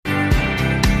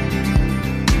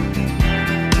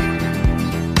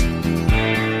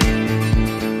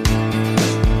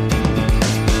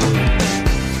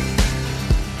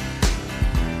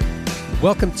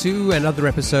Welcome to another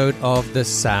episode of the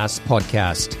SaaS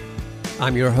Podcast.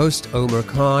 I'm your host, Omar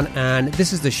Khan, and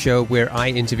this is the show where I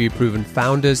interview proven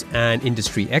founders and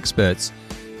industry experts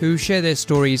who share their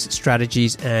stories,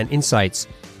 strategies, and insights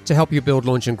to help you build,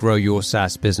 launch, and grow your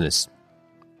SaaS business.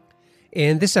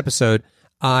 In this episode,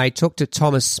 I talked to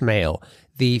Thomas Smale,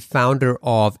 the founder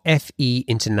of FE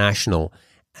International,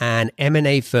 an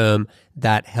M&A firm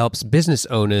that helps business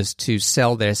owners to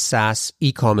sell their SaaS,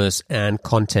 e-commerce, and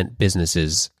content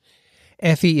businesses.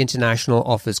 FE International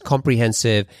offers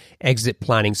comprehensive exit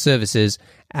planning services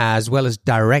as well as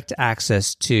direct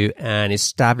access to an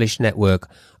established network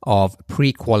of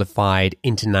pre-qualified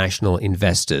international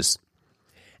investors.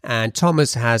 And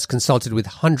Thomas has consulted with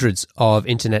hundreds of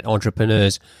internet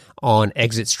entrepreneurs on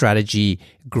exit strategy,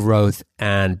 growth,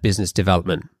 and business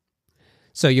development.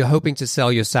 So you're hoping to sell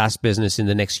your SaaS business in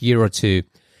the next year or two,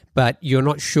 but you're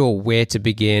not sure where to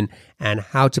begin and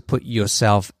how to put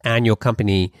yourself and your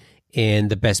company in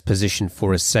the best position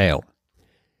for a sale.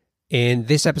 In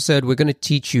this episode, we're going to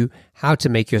teach you how to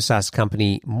make your SaaS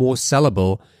company more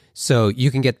sellable so you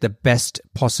can get the best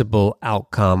possible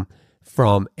outcome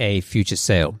from a future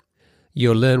sale.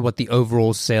 You'll learn what the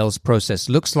overall sales process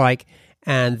looks like,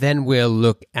 and then we'll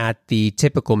look at the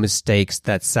typical mistakes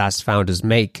that SaaS founders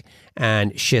make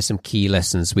and share some key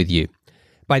lessons with you.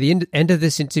 By the end of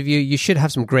this interview, you should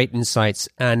have some great insights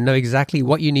and know exactly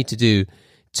what you need to do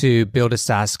to build a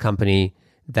SaaS company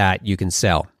that you can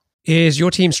sell. Is your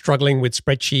team struggling with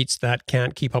spreadsheets that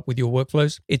can't keep up with your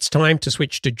workflows? It's time to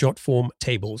switch to Jotform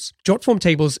Tables. Jotform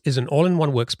Tables is an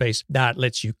all-in-one workspace that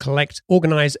lets you collect,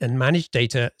 organize, and manage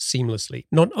data seamlessly.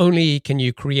 Not only can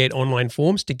you create online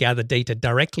forms to gather data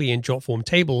directly in Jotform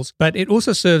Tables, but it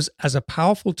also serves as a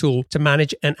powerful tool to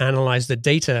manage and analyze the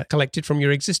data collected from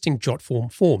your existing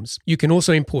Jotform forms. You can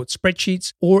also import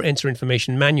spreadsheets or enter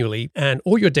information manually, and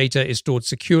all your data is stored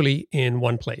securely in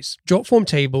one place. Jotform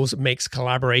Tables makes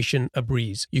collaboration a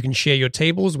breeze. You can share your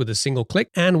tables with a single click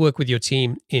and work with your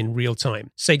team in real time.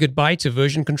 Say goodbye to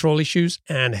version control issues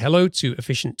and hello to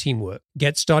efficient teamwork.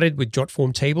 Get started with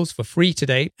Jotform Tables for free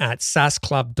today at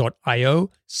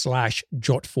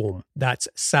saasclub.io/Jotform. That's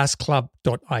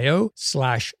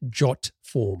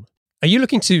saasclub.io/Jotform. Are you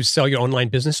looking to sell your online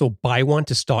business or buy one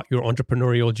to start your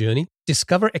entrepreneurial journey?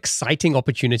 Discover exciting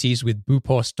opportunities with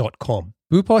boopos.com.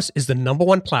 Boopos is the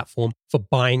 #1 platform for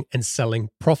buying and selling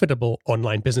profitable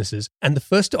online businesses and the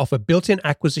first to offer built-in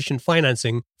acquisition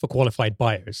financing for qualified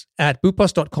buyers. At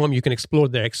boopos.com, you can explore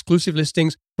their exclusive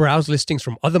listings, browse listings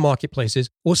from other marketplaces,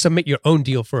 or submit your own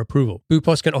deal for approval.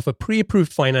 Boopos can offer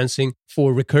pre-approved financing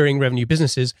for recurring revenue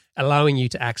businesses, allowing you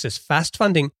to access fast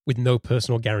funding with no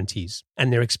personal guarantees.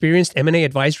 And their experienced M&A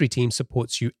advisory team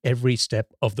supports you every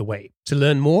step of the way. To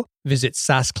learn more, visit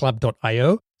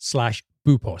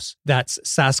saasclub.io/Boopos. That's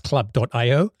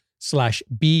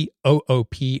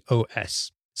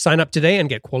saasclub.io/BOOPOS. Sign up today and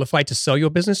get qualified to sell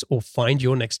your business or find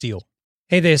your next deal.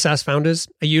 Hey there, SaaS founders.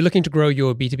 Are you looking to grow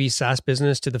your B2B SaaS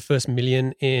business to the first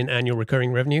million in annual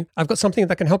recurring revenue? I've got something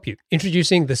that can help you.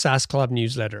 Introducing the SaaS Club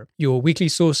newsletter, your weekly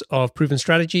source of proven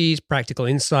strategies, practical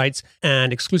insights,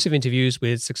 and exclusive interviews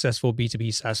with successful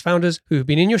B2B SaaS founders who've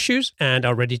been in your shoes and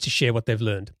are ready to share what they've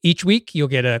learned. Each week, you'll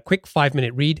get a quick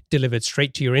 5-minute read delivered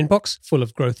straight to your inbox, full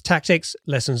of growth tactics,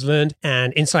 lessons learned,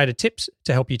 and insider tips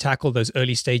to help you tackle those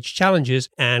early stage challenges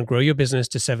and grow your business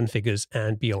to 7 figures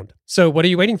and beyond. So what are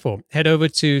you waiting for? Head over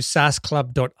to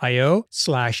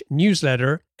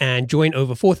saasclub.io/newsletter and join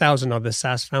over 4,000 other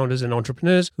SaaS founders and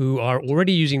entrepreneurs who are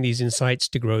already using these insights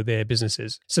to grow their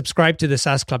businesses. Subscribe to the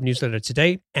SaaS Club newsletter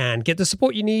today and get the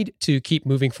support you need to keep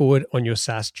moving forward on your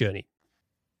SaaS journey.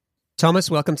 Thomas,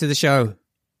 welcome to the show.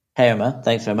 Hey, Omar.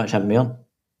 Thanks very much for having me on.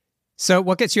 So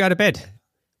what gets you out of bed?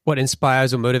 What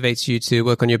inspires or motivates you to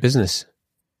work on your business?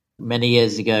 Many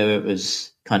years ago, it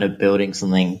was kind of building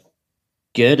something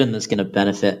good and that's going to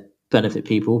benefit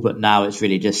people. But now it's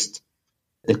really just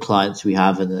the clients we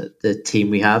have and the team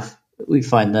we have. We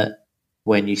find that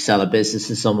when you sell a business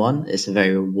to someone, it's a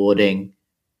very rewarding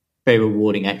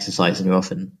exercise, and you're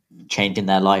often changing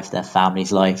their life, their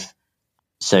family's life.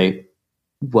 So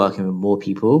working with more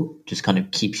people just kind of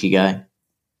keeps you going.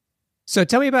 So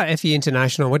tell me about FE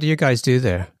International. What do you guys do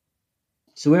there?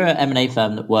 So we're an M&A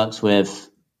firm that works with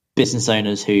business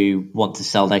owners who want to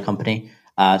sell their company.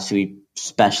 So we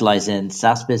specialize in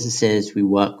SaaS businesses. We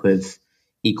work with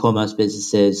e-commerce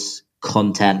businesses,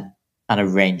 content, and a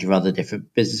range of other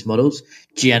different business models,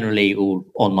 generally all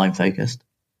online focused.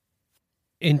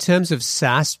 In terms of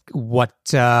SaaS, what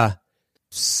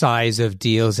size of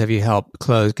deals have you helped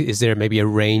close? Is there maybe a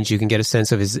range you can get a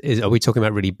sense of? Are we talking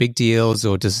about really big deals,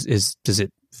 or does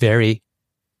it vary?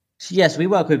 So yes, we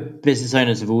work with business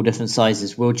owners of all different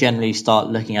sizes. We'll generally start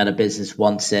looking at a business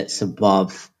once it's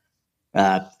above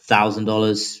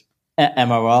 $1,000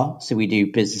 MRR. So we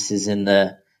do businesses in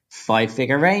the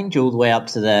 5-figure range all the way up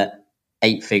to the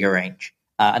 8-figure range.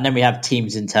 And then we have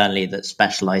teams internally that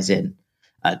specialize in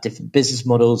different business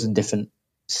models and different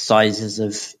sizes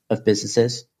of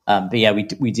businesses. But yeah,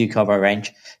 we do cover a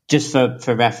range. Just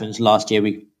for reference, last year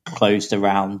we closed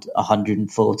around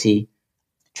 140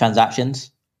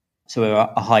 transactions. So we're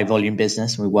a high volume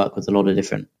business and we work with a lot of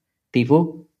different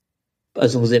people. But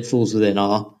as long as it falls within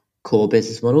our core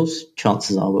business models,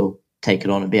 chances are we'll take it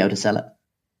on and be able to sell it.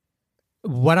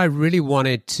 What I really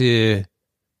wanted to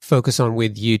focus on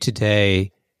with you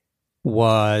today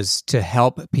was to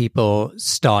help people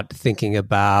start thinking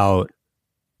about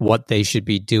what they should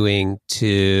be doing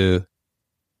to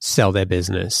sell their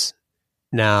business.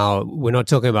 Now, we're not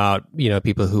talking about,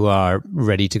 people who are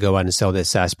ready to go out and sell their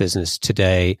SaaS business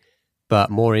today, but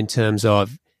more in terms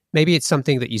of maybe it's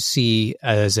something that you see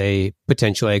as a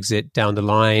potential exit down the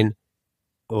line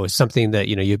or something that,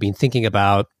 you've been thinking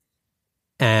about.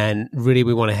 And really,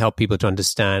 we want to help people to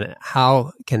understand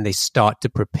how can they start to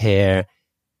prepare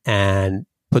and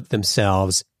put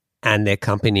themselves and their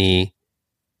company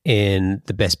in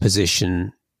the best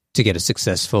position to get a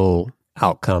successful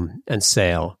outcome and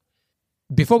sale.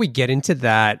 Before we get into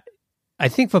that, I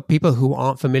think for people who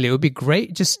aren't familiar, it would be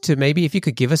great just to maybe if you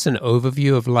could give us an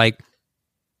overview of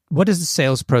what does the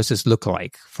sales process look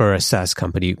like for a SaaS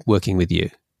company working with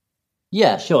you?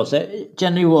 Yeah, sure. So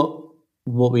generally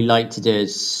what we like to do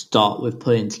is start with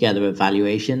putting together a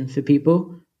valuation for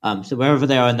people. So wherever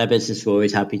they are in their business, we're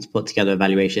always happy to put together a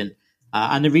valuation.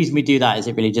 And the reason we do that is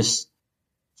it really just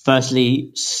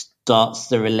firstly starts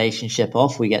the relationship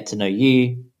off. We get to know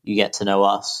you, you get to know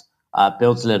us,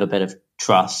 builds a little bit of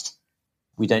trust.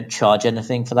 We don't charge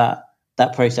anything for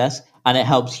that process. And it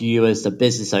helps you as the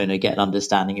business owner get an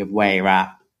understanding of where you're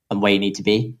at and where you need to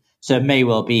be. So it may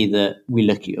well be that we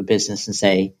look at your business and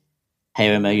say,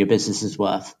 hey, Omer, your business is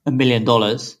worth $1 million.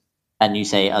 And you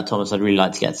say, Thomas, I'd really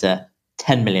like to get to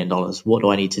 $10 million. What do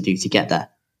I need to do to get there?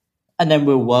 And then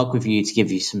we'll work with you to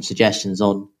give you some suggestions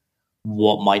on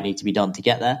what might need to be done to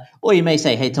get there. Or you may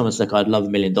say, hey, Thomas, look, I'd love $1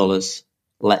 million.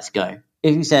 Let's go.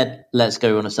 If you said, let's go,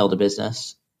 we want to sell the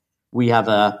business, we have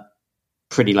a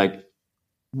pretty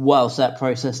well set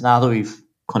process now that we've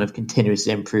kind of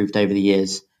continuously improved over the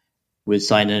years. We've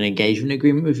signed an engagement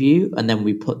agreement with you, and then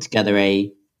we put together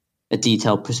a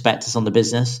detailed prospectus on the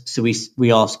business. So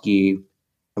we ask you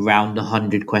around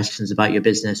 100 questions about your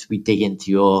business. We dig into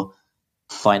your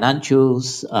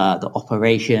financials, the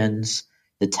operations,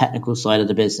 the technical side of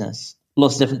the business,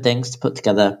 lots of different things to put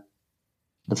together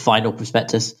the final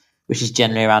prospectus, which is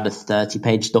generally around a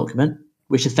 30-page document,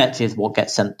 which effectively is what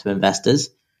gets sent to investors.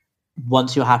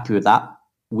 Once you're happy with that,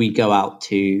 we go out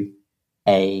to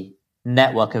a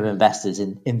network of investors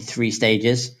in 3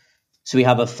 stages. So we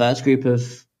have a first group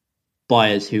of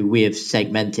buyers who we have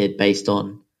segmented based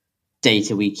on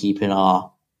data we keep in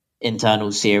our internal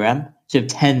CRM. So we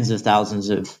have tens of thousands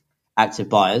of active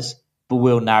buyers, but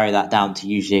we'll narrow that down to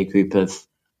usually a group of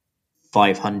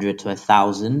 500 to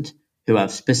 1,000 who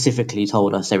have specifically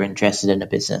told us they're interested in a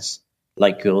business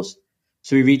like yours.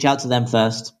 So we reach out to them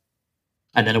first,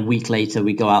 and then a week later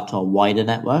we go out to a wider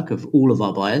network of all of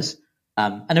our buyers.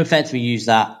 And in fact, we use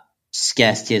that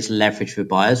scarcity as leverage for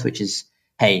buyers, which is,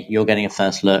 hey, you're getting a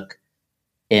first look.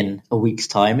 In a week's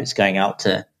time, it's going out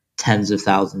to tens of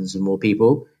thousands of more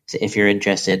people. So if you're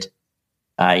interested,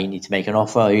 you need to make an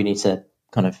offer, or you need to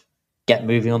kind of get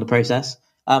moving on the process.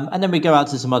 And then we go out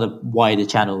to some other wider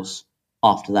channels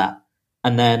after that.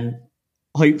 And then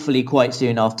hopefully quite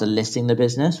soon after listing the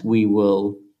business, we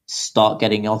will start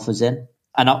getting offers in.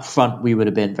 And up front, we would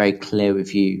have been very clear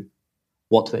with you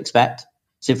what to expect.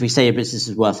 So if we say your business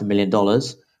is worth $1 million,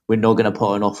 we're not going to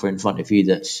put an offer in front of you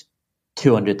that's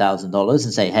 $200,000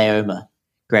 and say, hey, Omer,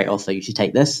 great offer, you should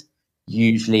take this.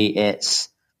 Usually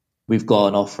we've got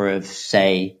an offer of,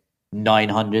 say,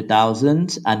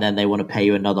 900,000, and then they want to pay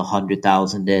you another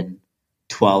 100,000 in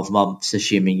 12 months,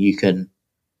 assuming you can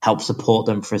help support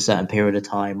them for a certain period of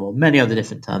time, or many other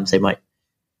different terms they might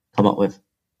come up with.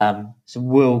 So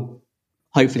we'll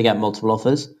hopefully get multiple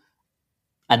offers,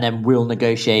 and then we'll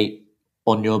negotiate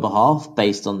on your behalf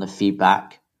based on the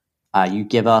feedback you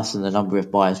give us and the number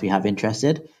of buyers we have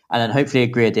interested, and then hopefully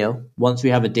agree a deal. Once we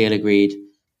have a deal agreed,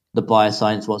 the buyer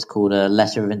signs what's called a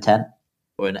letter of intent,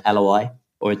 or an LOI,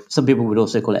 or some people would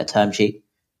also call it a term sheet,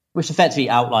 which effectively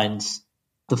outlines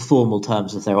the formal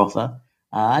terms of their offer.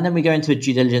 And then we go into a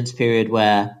due diligence period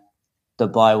where the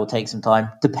buyer will take some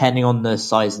time. Depending on the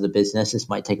size of the business, this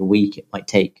might take a week, it might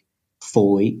take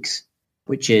 4 weeks,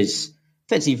 which is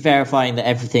effectively verifying that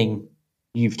everything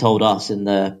you've told us in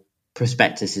the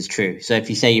prospectus is true. So if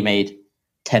you say you made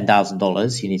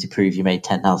 $10,000, you need to prove you made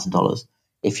 $10,000.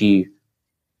 If you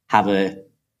have a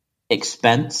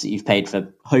expense that you've paid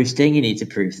for hosting, you need to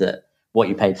prove that what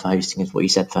you paid for hosting is what you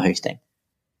said for hosting.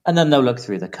 And then they'll look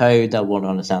through the code. They'll want to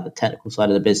understand the technical side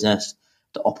of the business,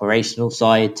 the operational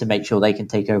side, to make sure they can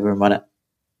take over and run it.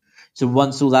 So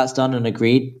once all that's done and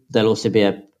agreed, there'll also be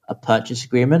a purchase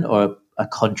agreement or a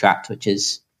contract which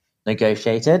is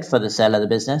negotiated for the sale of the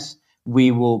business.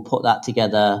 We will put that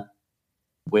together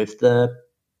with the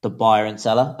buyer and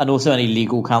seller, and also any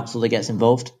legal counsel that gets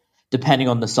involved. Depending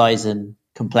on the size and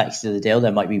complexity of the deal,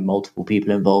 there might be multiple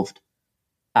people involved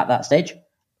at that stage.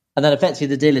 And then effectively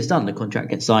the deal is done. The contract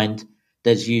gets signed.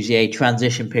 There's usually a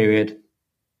transition period.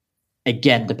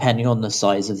 Again, depending on the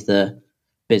size of the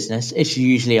business, it's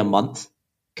usually a month,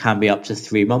 can be up to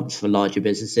 3 months for larger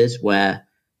businesses, where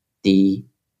the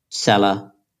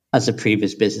seller, as a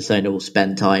previous business owner, will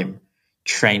spend time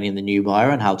training the new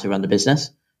buyer on how to run the business.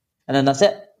 And then that's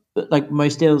it. But like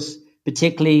most deals,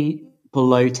 particularly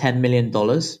below $10 million,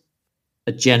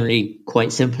 are generally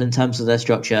quite simple in terms of their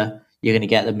structure. You're going to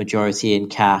get the majority in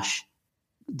cash.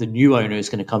 The new owner is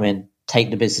going to come in,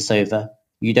 take the business over.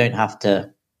 You don't have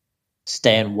to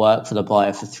stay and work for the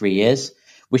buyer for 3 years,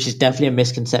 which is definitely a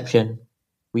misconception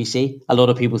we see. A lot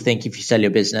of people think if you sell your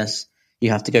business, you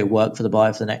have to go work for the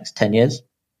buyer for the next 10 years,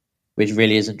 which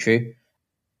really isn't true.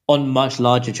 On much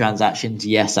larger transactions,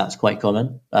 yes, that's quite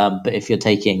common. But if you're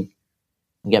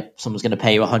someone's going to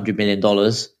pay you $100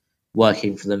 million,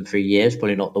 working for them for a year is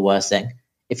probably not the worst thing.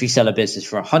 If you sell a business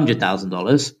for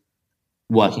 $100,000,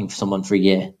 working for someone for a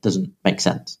year doesn't make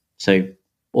sense. So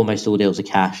almost all deals are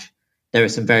cash. There are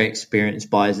some very experienced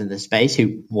buyers in this space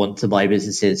who want to buy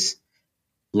businesses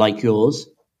like yours.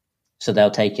 So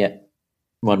they'll take it,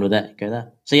 run with it, go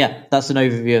there. So yeah, that's an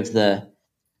overview of the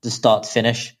start to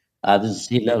finish.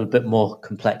 There's a little bit more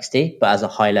complexity, but as a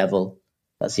high level,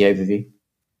 that's the overview.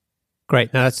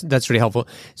 Great. Now that's really helpful.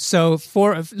 So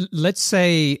let's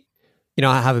say,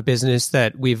 I have a business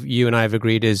that you and I have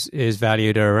agreed is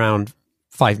valued at around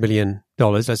 $5 million.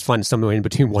 Let's find somewhere in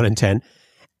between 1 and 10.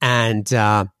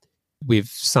 And we've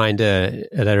signed a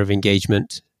letter of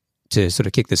engagement to sort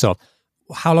of kick this off.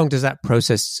 How long does that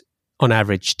process on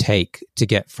average take to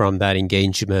get from that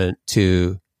engagement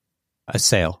to a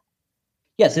sale?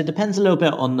 Yes, it depends a little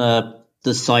bit on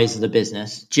the size of the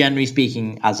business. Generally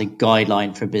speaking, as a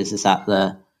guideline for a business at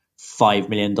the $5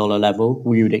 million level,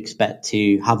 we would expect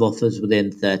to have offers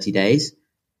within 30 days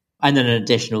and then an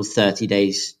additional 30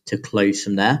 days to close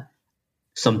from there.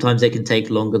 Sometimes it can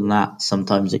take longer than that.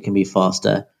 Sometimes it can be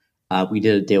faster. We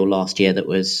did a deal last year that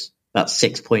was about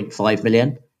 6.5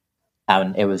 million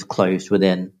and it was closed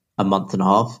within a month and a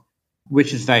half,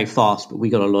 which was very fast, but we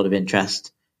got a lot of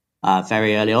interest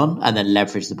very early on and then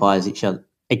leveraged the buyers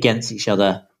against each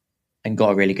other and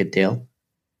got a really good deal.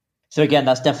 So again,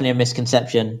 that's definitely a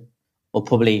misconception, or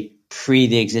probably pre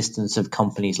the existence of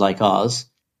companies like ours.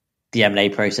 The M&A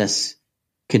process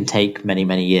can take many,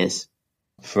 many years.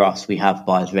 For us, we have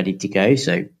buyers ready to go.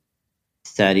 So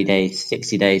 30 days,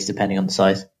 60 days, depending on the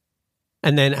size.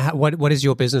 And then what is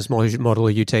your business model?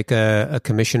 You take a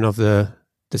commission of the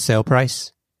sale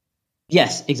price?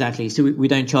 Yes, exactly. So we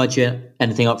don't charge you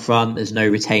anything up front. There's no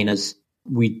retainers.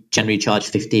 We generally charge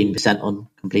 15% on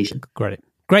completion.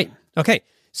 Great. Okay.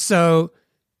 So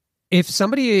if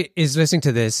somebody is listening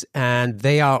to this and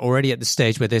they are already at the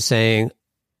stage where they're saying,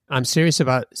 I'm serious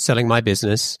about selling my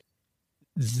business,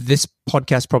 this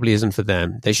podcast probably isn't for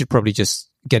them. They should probably just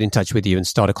get in touch with you and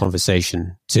start a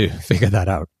conversation to figure that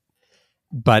out.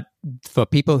 But for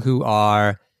people who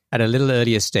are at a little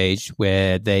earlier stage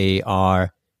where they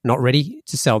are not ready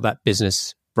to sell that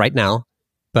business right now,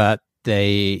 but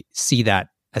they see that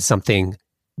as something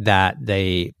that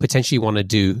they potentially want to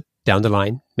do down the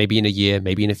line, maybe in a year,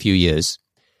 maybe in a few years,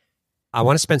 I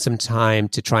want to spend some time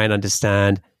to try and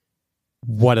understand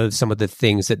what are some of the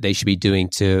things that they should be doing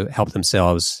to help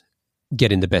themselves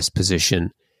get in the best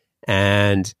position.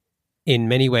 And in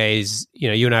many ways,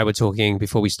 you and I were talking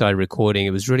before we started recording,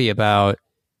 it was really about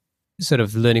sort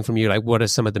of learning from you, like what are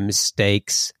some of the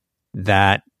mistakes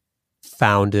that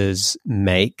founders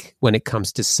make when it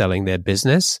comes to selling their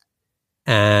business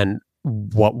and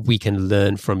what we can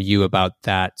learn from you about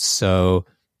that so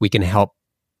we can help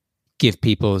give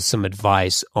people some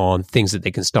advice on things that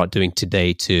they can start doing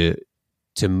today to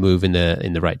move in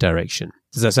the right direction.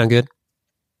 Does that sound good?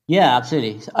 Yeah,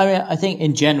 absolutely. I mean, I think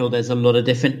in general, there's a lot of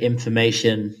different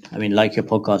information. I mean, like your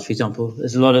podcast, for example,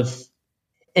 there's a lot of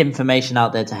information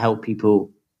out there to help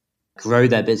people grow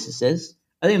their businesses.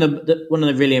 I think one of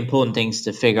the really important things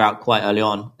to figure out quite early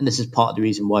on, and this is part of the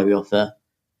reason why we offer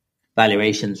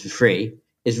valuations for free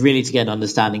is really to get an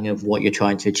understanding of what you're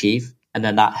trying to achieve. And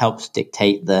then that helps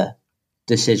dictate the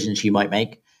decisions you might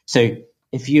make. So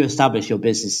if you establish your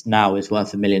business now is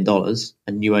worth $1 million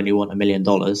and you only want $1 million,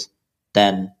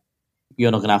 then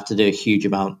you're not going to have to do a huge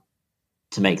amount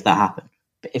to make that happen.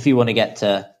 But if you want to get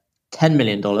to $10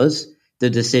 million, the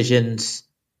decisions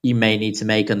you may need to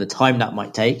make and the time that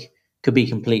might take could be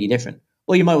completely different.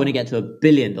 Or you might want to get to $1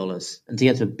 billion. And to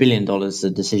get to $1 billion,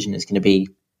 the decision is going to be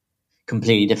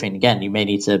completely different. Again, you may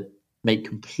need to make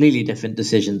completely different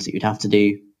decisions that you'd have to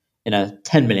do in a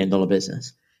 $10 million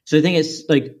business. So I think it's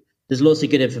like there's lots of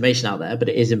good information out there, but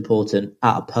it is important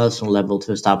at a personal level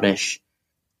to establish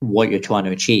what you're trying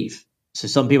to achieve. So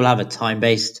some people have a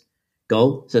time-based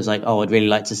goal. So it's like, oh, I'd really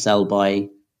like to sell by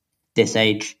this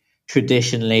age.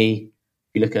 Traditionally,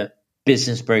 you look at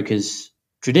business brokers,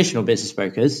 traditional business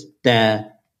brokers,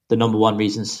 they're the number one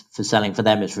reasons for selling for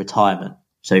them is retirement.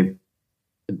 So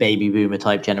the baby boomer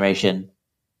type generation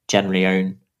generally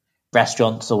own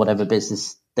restaurants or whatever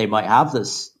business they might have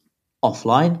that's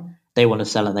offline. They want to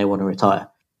sell and they want to retire.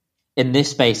 In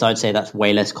this space, I'd say that's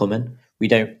way less common. We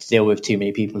don't deal with too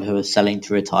many people who are selling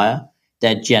to retire.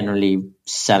 They're generally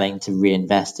selling to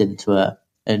reinvest into a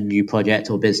new project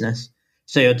or business.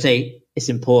 So I'd say it's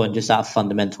important just at a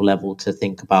fundamental level to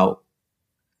think about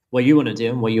what you want to do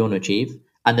and what you want to achieve.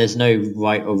 And there's no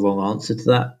right or wrong answer to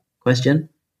that question.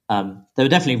 There are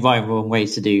definitely right and wrong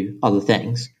ways to do other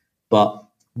things, but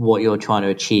what you're trying to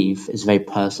achieve is a very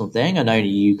personal thing and only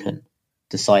you can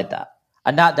decide that.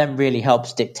 And that then really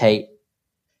helps dictate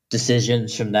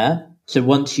decisions from there. So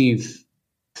once you've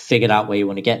figured out where you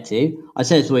want to get to, I'd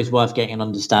say it's always worth getting an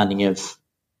understanding of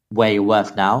where you're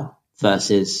worth now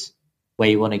versus where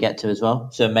you want to get to as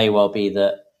well. So it may well be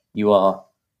that you are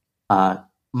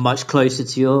much closer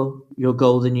to your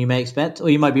goal than you may expect, or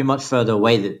you might be much further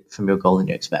away from your goal than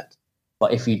you expect.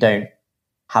 But if you don't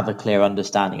have a clear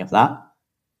understanding of that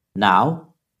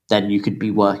now, then you could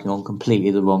be working on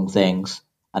completely the wrong things.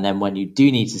 And then when you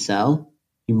do need to sell,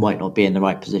 you might not be in the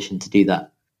right position to do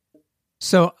that.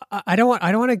 So I don't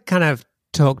want to kind of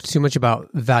talk too much about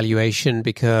valuation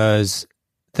because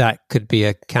that could be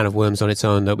a can of worms on its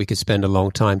own that we could spend a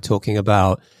long time talking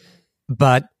about.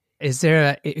 But is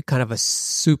there a kind of a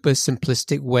super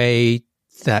simplistic way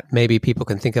that maybe people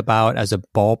can think about as a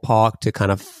ballpark to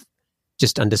kind of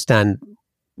just understand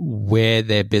where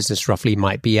their business roughly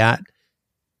might be at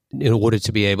in order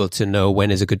to be able to know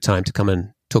when is a good time to come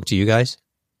and talk to you guys?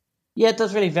 Yeah, it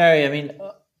does really vary. I mean,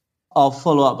 I'll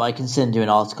follow up. I can send you an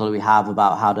article we have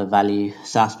about how to value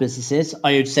SaaS businesses.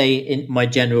 I would say my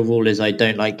general rule is I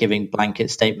don't like giving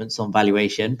blanket statements on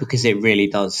valuation because it really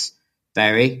does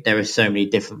vary. There are so many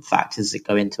different factors that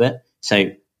go into it.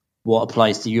 So what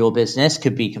applies to your business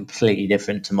could be completely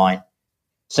different to mine.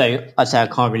 So I'd say I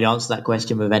can't really answer that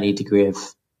question with any degree of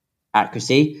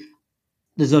accuracy.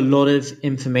 There's a lot of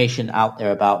information out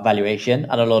there about valuation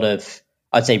and a lot of,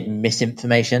 I'd say,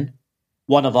 misinformation.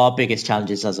 One of our biggest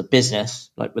challenges as a business,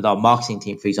 like with our marketing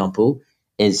team, for example,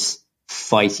 is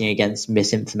fighting against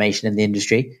misinformation in the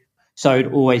industry. So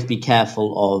I'd always be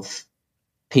careful of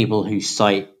people who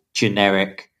cite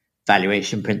generic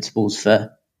valuation principles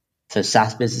for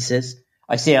SaaS businesses.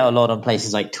 I see it a lot on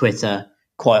places like Twitter.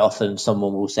 Quite often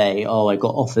someone will say, oh, I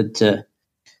got offered to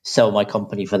sell my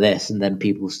company for this. And then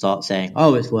people start saying,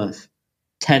 oh, it's worth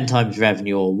 10 times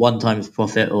revenue or 1 times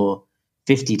profit or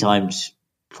 50 times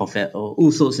profit or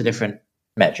all sorts of different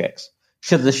metrics.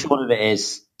 So the short of it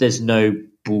is there's no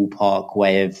ballpark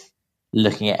way of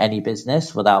looking at any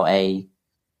business without I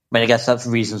guess that's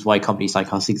reasons why companies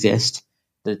like us exist.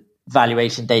 The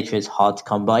valuation data is hard to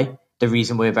come by. The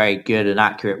reason we're very good and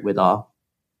accurate with our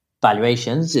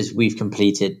valuations is we've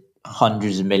completed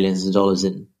hundreds of millions of dollars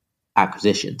in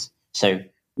acquisitions. So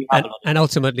we have and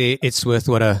ultimately it's worth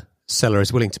what a seller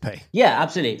is willing to pay. Yeah,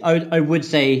 absolutely. I would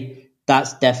say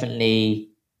that's definitely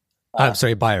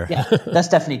buyer. Yeah, that's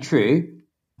definitely true.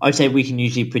 I would say we can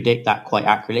usually predict that quite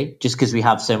accurately just because we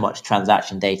have so much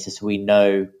transaction data, so we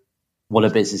know what a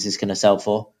business is going to sell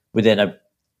for within a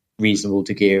reasonable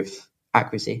degree of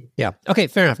accuracy. Yeah. Okay,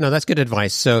 fair enough. No, that's good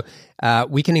advice. So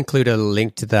we can include a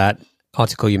link to that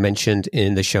article you mentioned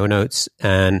in the show notes.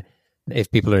 And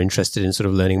if people are interested in sort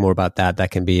of learning more about that,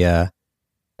 that can be a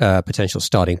potential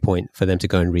starting point for them to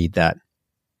go and read that.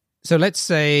 So let's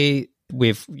say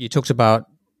you talked about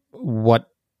what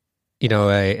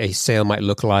a sale might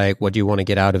look like. What do you want to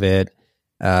get out of it?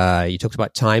 You talked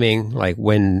about timing, like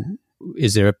when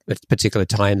is there a particular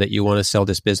time that you want to sell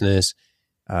this business?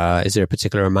 Is there a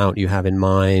particular amount you have in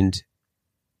mind?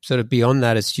 Sort of beyond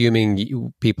that,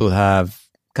 assuming people have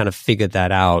kind of figured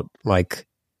that out, like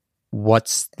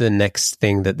what's the next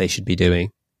thing that they should be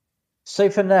doing? So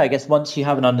from there, I guess once you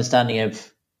have an understanding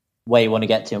of where you want to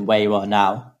get to and where you are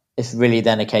now, it's really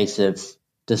then a case of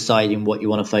deciding what you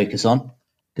want to focus on.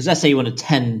 Because let's say you want to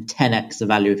 10x the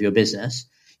value of your business,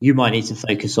 you might need to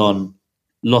focus on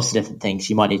lots of different things.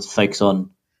 You might need to focus on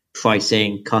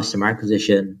pricing, customer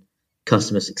acquisition,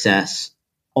 customer success,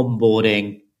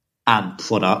 onboarding, and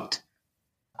product.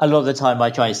 A lot of the time I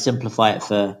try to simplify it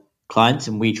for clients,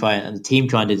 and and the team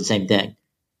try and do the same thing.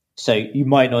 So you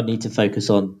might not need to focus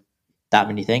on that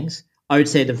many things. I would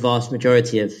say the vast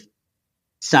majority of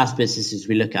SaaS businesses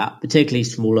we look at, particularly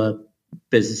smaller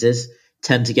businesses,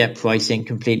 tend to get pricing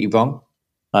completely wrong.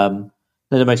 The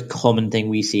most common thing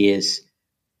we see is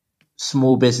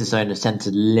small business owners tend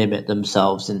to limit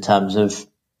themselves in terms of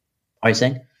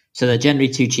pricing. So they're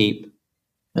generally too cheap.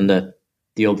 And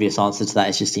the obvious answer to that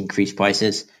is just increase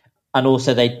prices. And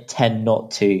also they tend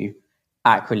not to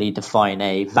accurately define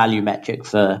a value metric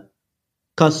for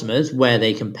customers where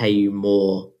they can pay you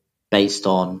more based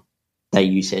on their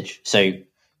usage. So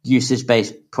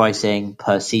usage-based pricing,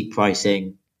 per seat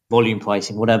pricing, volume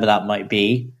pricing, whatever that might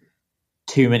be.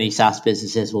 Too many SaaS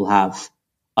businesses will have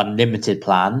unlimited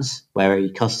plans where a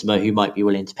customer who might be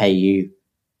willing to pay you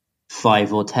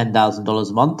 $5,000 or $10,000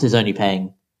 a month is only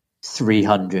paying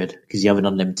 $300 because you have an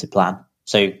unlimited plan.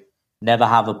 So never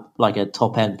have a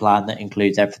top end plan that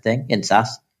includes everything in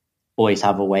SaaS. Always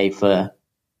have a way for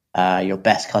your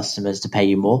best customers to pay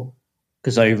you more,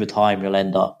 because over time you'll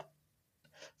end up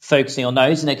focusing on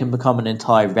those and it can become an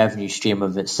entire revenue stream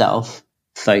of itself,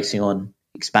 focusing on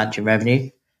expansion revenue.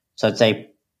 So I'd say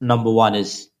number one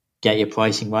is get your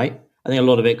pricing right. I think a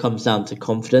lot of it comes down to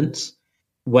confidence.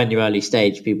 When you're early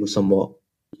stage, people somewhat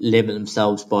limit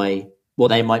themselves by what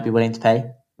they might be willing to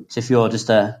pay. So if you're just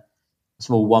a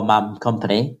small one-man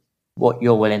company, what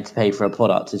you're willing to pay for a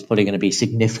product is probably going to be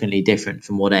significantly different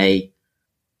from what a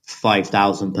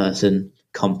 5,000 person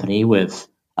company with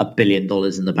 $1 billion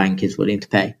in the bank is willing to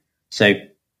pay. So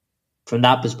from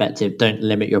that perspective, don't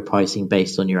limit your pricing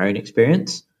based on your own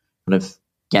experience. Kind of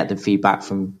get the feedback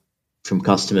from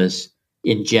customers.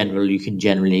 In general, you can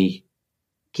generally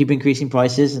keep increasing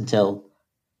prices until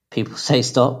people say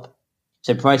stop.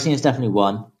 So pricing is definitely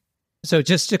one. So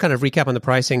just to kind of recap on the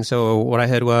pricing. So what I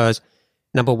heard was,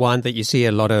 number one, that you see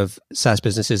a lot of SaaS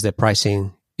businesses, their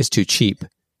pricing is too cheap.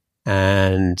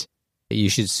 And you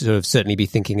should sort of certainly be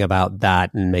thinking about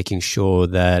that and making sure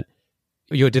that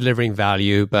you're delivering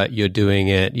value, but you're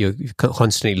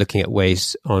constantly looking at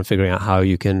ways on figuring out how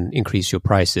you can increase your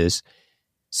prices.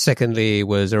 Secondly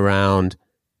was around,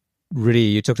 really,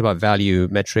 you talked about value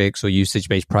metrics or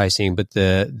usage-based pricing, but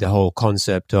the whole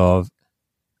concept of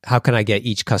how can I get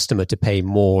each customer to pay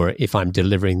more if I'm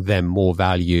delivering them more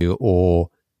value, or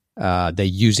they're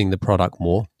using the product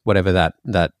more, whatever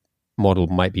that model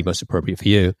might be most appropriate for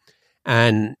you.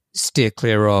 And steer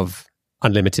clear of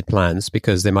unlimited plans,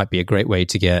 because they might be a great way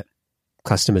to get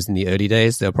customers in the early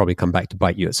days. They'll probably come back to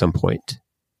bite you at some point.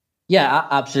 Yeah,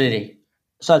 absolutely.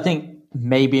 So I think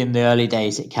maybe in the early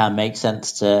days, it can make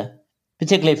sense to,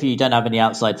 particularly if you don't have any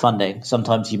outside funding,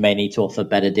 sometimes you may need to offer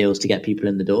better deals to get people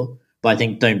in the door. But I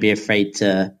think don't be afraid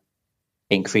to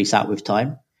increase that with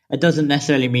time. It doesn't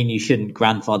necessarily mean you shouldn't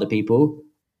grandfather people.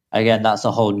 Again, that's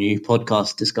a whole new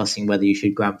podcast discussing whether you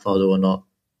should grandfather or not.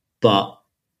 But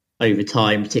over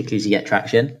time, particularly as you get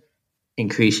traction,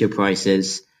 increase your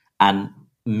prices and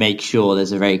make sure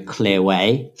there's a very clear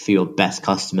way for your best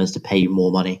customers to pay you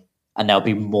more money. And they'll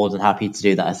be more than happy to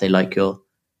do that if they like your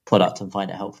product and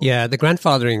find it helpful. Yeah, the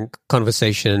grandfathering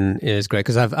conversation is great,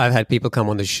 because I've had people come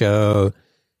on the show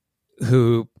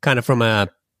who kind of from a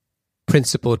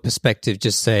principled perspective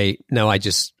just say, no,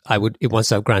 once I've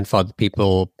grandfathered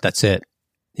people, that's it.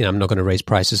 I'm not going to raise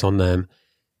prices on them.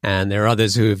 And there are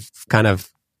others who've kind of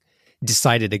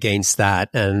decided against that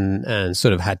and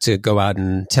sort of had to go out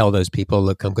and tell those people,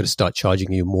 look, I'm going to start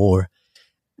charging you more.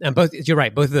 And you're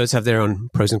right, both of those have their own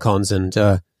pros and cons, and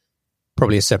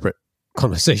probably a separate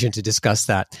conversation to discuss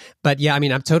that. But yeah, I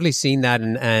mean, I've totally seen that.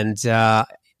 And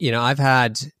I've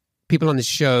had people on the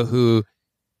show who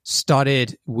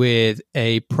started with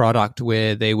a product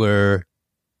where they were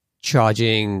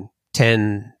charging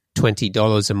 $10,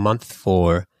 $20 a month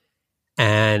for,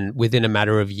 and within a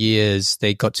matter of years,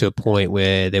 they got to a point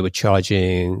where they were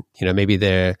charging, maybe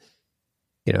their,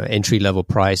 entry level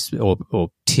price or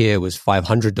tier was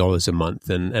 $500 a month.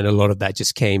 And a lot of that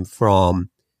just came from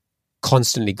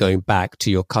constantly going back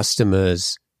to your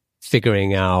customers,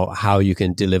 figuring out how you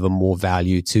can deliver more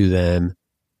value to them,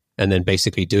 and then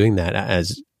basically doing that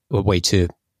as a way to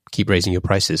keep raising your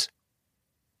prices.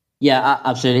 Yeah,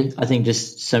 absolutely. I think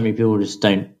just so many people just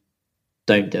don't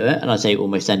do it. And I'd say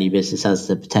almost any business has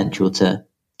the potential to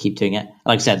keep doing it.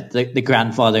 Like I said, the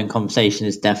grandfathering conversation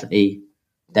is definitely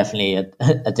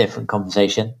a different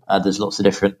conversation. There's lots of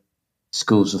different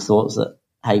schools of thoughts that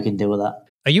how you can deal with that.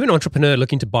 Are you an entrepreneur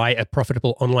looking to buy a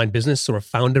profitable online business or a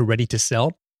founder ready to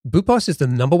sell? Boopos is the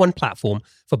 #1 platform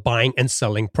for buying and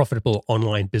selling profitable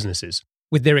online businesses.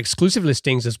 With their exclusive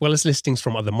listings, as well as listings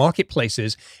from other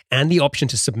marketplaces, and the option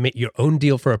to submit your own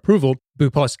deal for approval,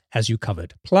 Boopos has you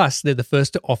covered. Plus, they're the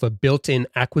first to offer built-in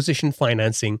acquisition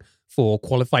financing for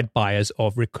qualified buyers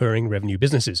of recurring revenue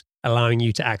businesses, allowing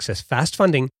you to access fast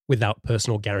funding without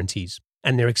personal guarantees.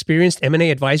 And their experienced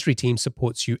M&A advisory team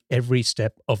supports you every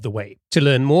step of the way. To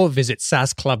learn more, visit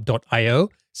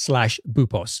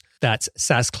saasclub.io/Boopos. That's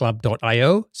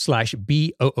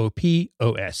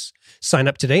saasclub.io/BOOPOS. Sign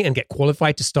up today and get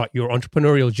qualified to start your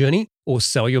entrepreneurial journey or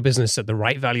sell your business at the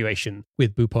right valuation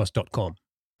with Boopos.com.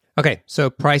 Okay,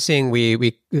 so pricing,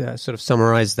 we sort of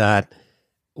summarized that.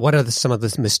 What are some of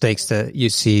the mistakes that you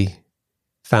see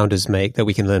founders make that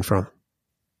we can learn from?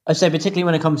 I'd say particularly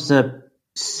when it comes to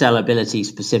sellability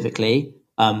specifically,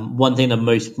 one thing that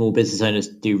most small business owners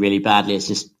do really badly is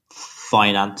just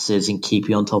finances and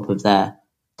keeping on top of their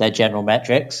general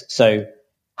metrics. So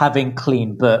having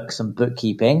clean books and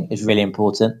bookkeeping is really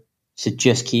important. So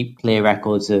just keep clear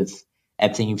records of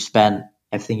everything you've spent,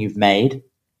 everything you've made,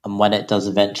 and when it does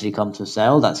eventually come to a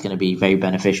sale, that's going to be very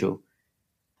beneficial.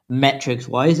 Metrics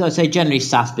wise, I'd say generally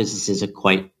SaaS businesses are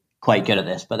quite good at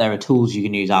this, but there are tools you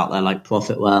can use out there like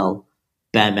Profitwell,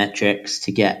 Bear Metrics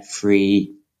to get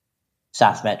free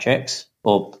SaaS metrics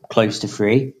or close to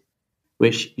free,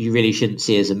 which you really shouldn't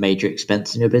see as a major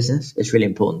expense in your business. It's really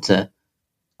important to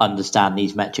understand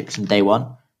these metrics from day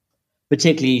one.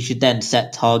 Particularly, you should then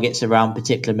set targets around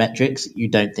particular metrics that you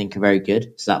don't think are very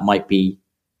good. So that might be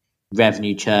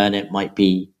revenue churn, it might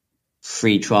be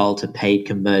free trial to paid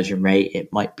conversion rate,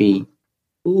 it might be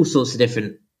all sorts of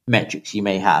different metrics you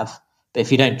may have. But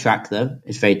if you don't track them,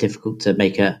 it's very difficult to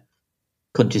make a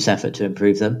conscious effort to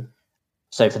improve them.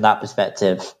 So from that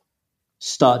perspective,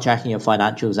 start tracking your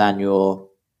financials and your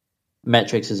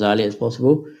metrics as early as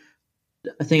possible.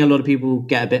 I think a lot of people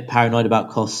get a bit paranoid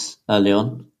about costs early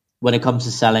on. When it comes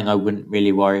to selling, I wouldn't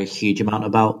really worry a huge amount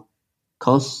about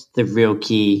costs. The real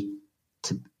key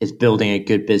is building a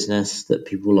good business that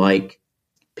people like,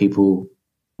 people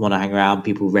want to hang around,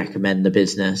 people recommend the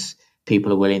business,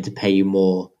 people are willing to pay you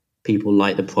more, people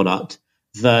like the product,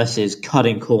 versus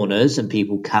cutting corners and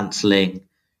people cancelling,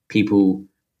 people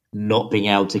not being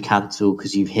able to cancel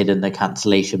because you've hidden the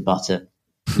cancellation button.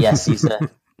 Yes, these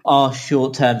are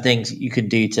short-term things that you can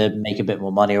do to make a bit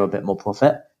more money or a bit more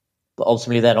profit, but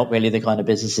ultimately they're not really the kind of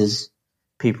businesses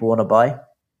people want to buy.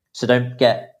 So don't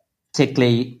get,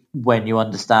 particularly when you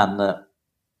understand that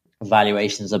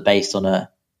valuations are based on a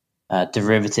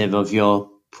derivative of your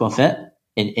profit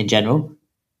in general,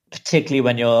 particularly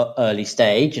when you're early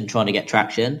stage and trying to get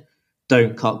traction,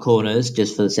 don't cut corners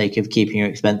just for the sake of keeping your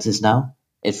expenses down.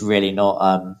 It's really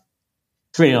not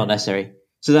necessary.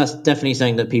 So that's definitely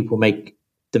something that people make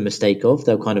the mistake of.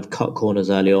 They'll kind of cut corners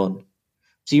early on.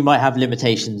 So you might have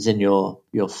limitations in your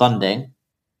funding,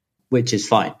 which is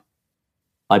fine.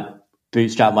 I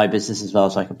bootstrap my business as well,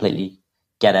 so I completely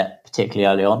get it,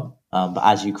 particularly early on. But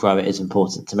as you grow, it is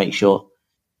important to make sure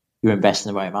you're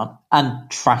investing the right amount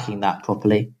and tracking that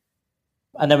properly.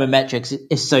 And then with metrics,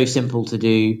 it's so simple to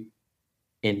do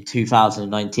in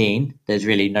 2019. There's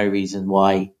really no reason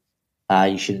why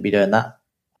you shouldn't be doing that.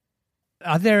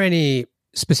 Are there any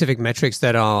specific metrics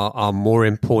that are more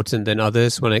important than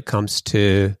others when it comes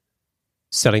to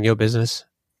selling your business?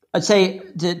 I'd say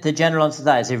the general answer to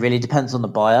that is it really depends on the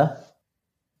buyer.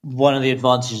 One of the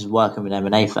advantages of working with an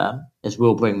M&A firm is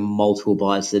we'll bring multiple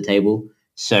buyers to the table.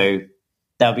 So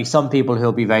there'll be some people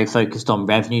who'll be very focused on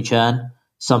revenue churn.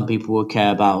 Some people will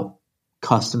care about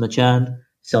customer churn.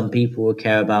 Some people will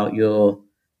care about your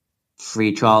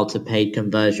free trial to paid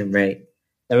conversion rate.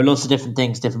 There are lots of different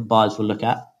things different buyers will look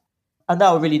at. And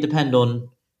that will really depend on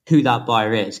who that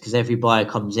buyer is, because every buyer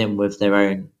comes in with their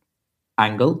own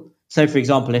angle. So, for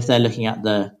example, if they're looking at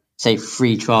the, say,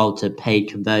 free trial to paid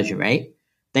conversion rate,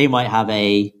 they might have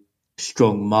a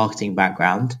strong marketing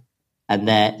background and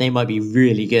they might be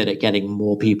really good at getting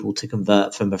more people to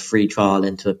convert from a free trial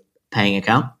into a paying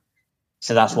account.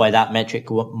 So that's why that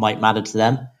metric might matter to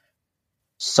them.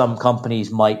 Some companies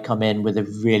might come in with a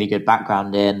really good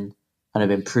background in kind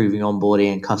of improving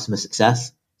onboarding and customer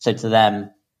success. So to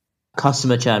them,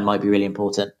 customer churn might be really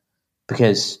important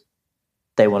because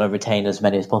they want to retain as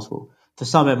many as possible. For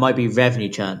some, it might be revenue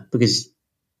churn, because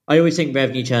I always think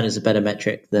revenue churn is a better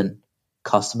metric than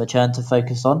customer churn to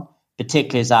focus on,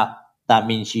 particularly as that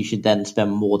means you should then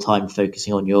spend more time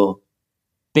focusing on your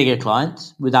bigger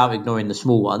clients without ignoring the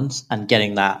small ones and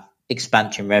getting that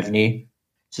expansion revenue.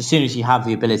 So as soon as you have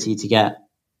the ability to get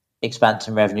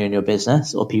expansion revenue in your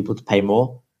business or people to pay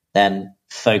more, then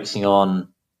focusing on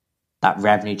that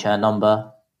revenue churn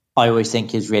number, I always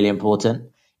think is really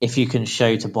important. If you can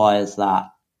show to buyers that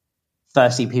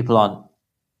firstly, people aren't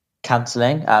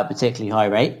cancelling at a particularly high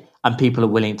rate and people are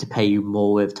willing to pay you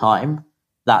more with time,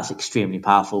 that's extremely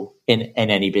powerful in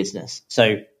any business.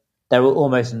 So there were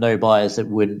almost no buyers that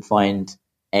wouldn't find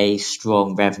a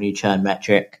strong revenue churn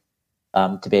metric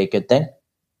to be a good thing.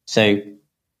 So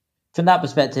from that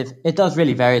perspective, it does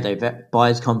really vary though.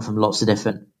 Buyers come from lots of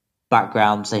different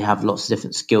backgrounds. They have lots of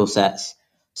different skill sets.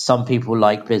 Some people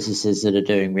like businesses that are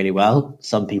doing really well.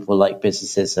 Some people like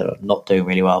businesses that are not doing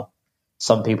really well.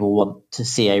 Some people want to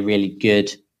see a really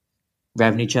good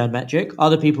revenue churn metric.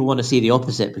 Other people want to see the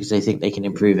opposite because they think they can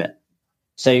improve it.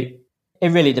 So it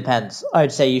really depends. I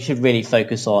would say you should really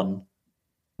focus on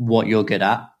what you're good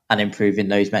at and improving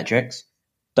those metrics.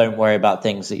 Don't worry about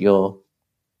things that you're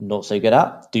not so good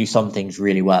at. Do some things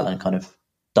really well and kind of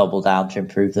double down to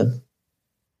improve them.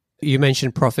 You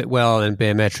mentioned profit well and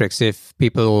bare metrics. If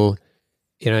people,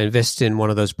 invest in one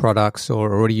of those products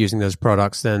or are already using those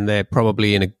products, then they're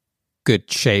probably in a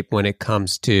good shape when it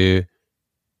comes to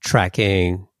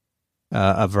tracking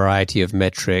a variety of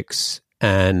metrics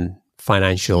and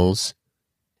financials.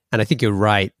 And I think you're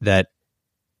right that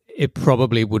it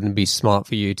probably wouldn't be smart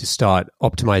for you to start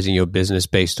optimizing your business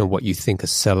based on what you think a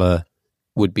seller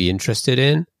would be interested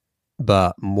in,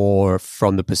 but more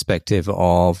from the perspective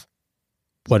of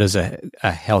what does a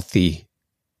healthy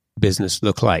business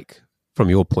look like from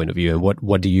your point of view, and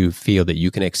what do you feel that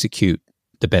you can execute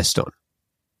the best on?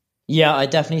 Yeah, I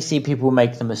definitely see people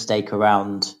make the mistake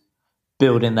around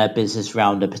building their business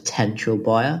around a potential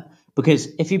buyer, because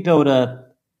if you build a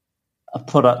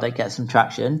product that gets some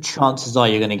traction, chances are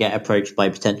you're going to get approached by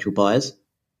potential buyers.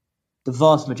 The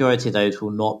vast majority of those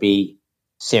will not be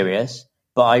serious,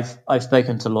 but I've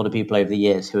spoken to a lot of people over the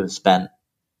years who have spent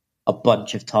a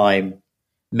bunch of time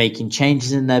making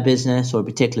changes in their business or a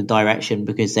particular direction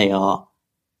because they are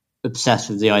obsessed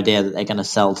with the idea that they're going to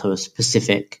sell to a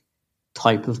specific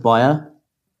type of buyer,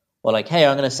 or like, hey,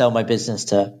 I'm going to sell my business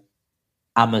to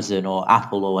Amazon or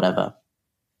Apple or whatever.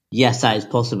 Yes, that is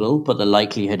possible, but the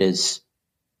likelihood is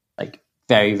like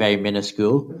very, very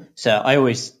minuscule. So I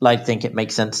always like to think it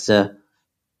makes sense to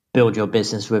build your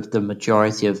business with the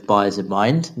majority of buyers in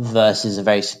mind versus a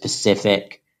very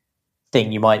specific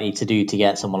thing you might need to do to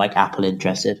get someone like Apple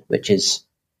interested, which is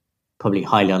probably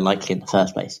highly unlikely in the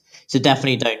first place. So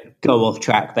definitely don't go off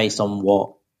track based on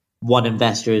what one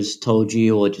investor has told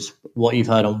you or just what you've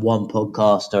heard on one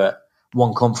podcast or at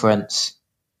one conference.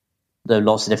 There are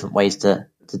lots of different ways to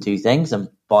do things, and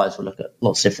buyers will look at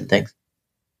lots of different things.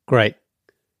 Great.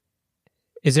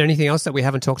 Is there anything else that we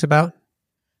haven't talked about?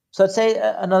 So I'd say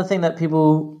another thing that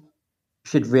people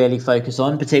should really focus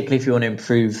on, particularly if you want to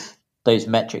improve those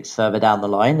metrics further down the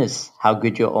line, is how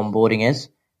good your onboarding is.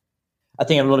 I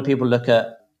think a lot of people look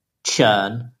at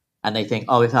churn and they think,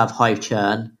 oh, if I have high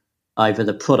churn, either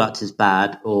the product is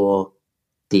bad or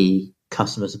the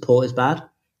customer support is bad.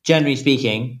 Generally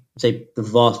speaking, say the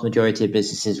vast majority of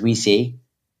businesses we see,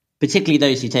 particularly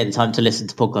those who take the time to listen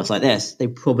to podcasts like this, they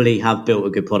probably have built a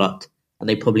good product and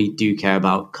they probably do care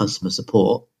about customer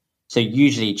support. So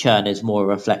usually churn is more a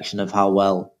reflection of how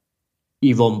well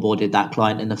you've onboarded that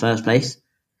client in the first place.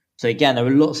 So again, there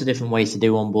are lots of different ways to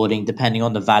do onboarding depending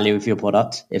on the value of your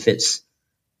product. If it's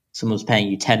someone's paying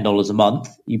you $10 a month,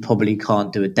 you probably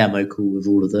can't do a demo call with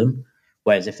all of them.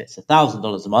 Whereas if it's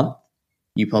 $1,000 a month,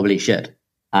 you probably should.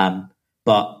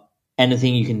 But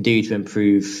anything you can do to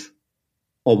improve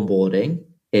onboarding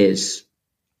is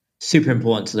super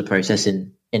important to the process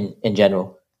in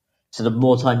general. So the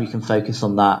more time you can focus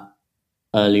on that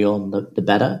early on, the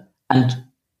better. And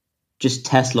just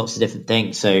test lots of different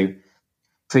things. So,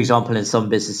 for example, in some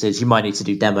businesses, you might need to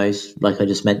do demos, like I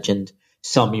just mentioned.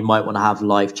 Some you might want to have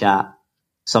live chat.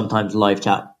 Sometimes live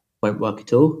chat won't work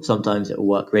at all. Sometimes it will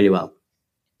work really well.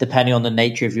 Depending on the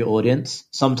nature of your audience,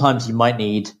 sometimes you might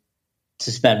need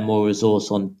to spend more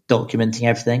resource on documenting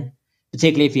everything,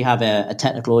 particularly if you have a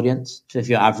technical audience. So if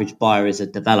your average buyer is a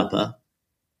developer,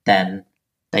 then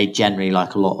they generally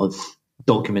like a lot of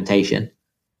documentation.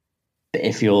 But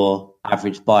if your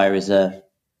average buyer is a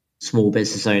small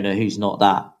business owner who's not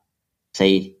that,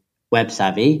 say, web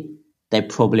savvy, they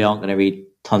probably aren't going to read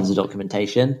tons of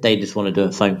documentation. They just want to do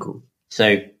a phone call.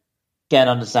 So get an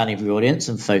understanding of your audience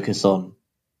and focus on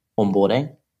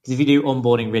onboarding. Because if you do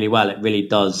onboarding really well, it really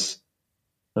does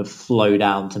sort of flow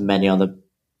down to many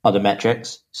other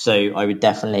metrics. So I would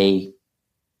definitely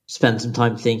spend some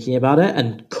time thinking about it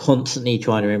and constantly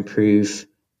trying to improve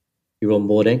your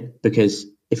onboarding, because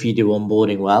if you do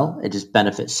onboarding well, it just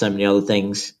benefits so many other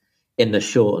things in the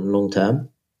short and long term.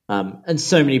 And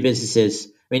so many businesses,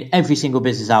 I mean, every single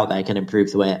business out there can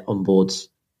improve the way it onboards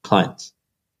clients.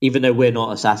 Even though we're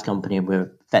not a SaaS company and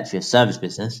we're effectively a service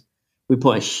business, we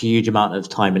put a huge amount of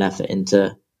time and effort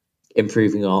into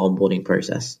improving our onboarding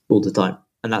process all the time.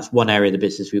 And that's one area of the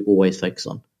business we always focus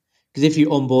on. Because if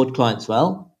you onboard clients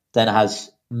well, then it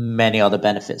has many other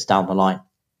benefits down the line.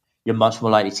 You're much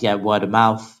more likely to get word of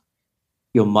mouth.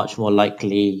 You're much more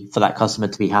likely for that customer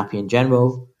to be happy in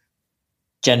general.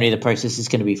 Generally, the process is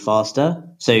going to be faster.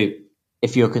 So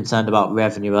if you're concerned about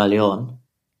revenue early on,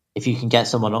 if you can get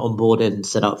someone onboarded and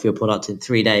set up for your product in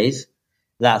 3 days,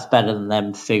 that's better than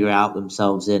them figure out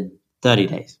themselves in 30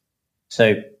 days.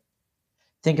 So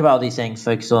think about these things,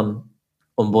 focus on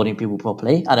onboarding people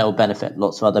properly, and it will benefit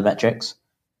lots of other metrics.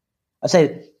 I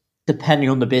say, depending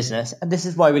on the business, and this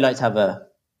is why we like to have a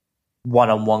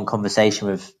one-on-one conversation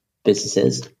with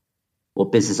businesses or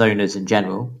business owners in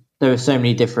general. There are so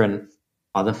many different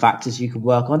other factors you can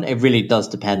work on. It really does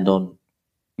depend on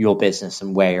your business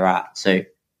and where you're at. So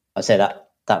I say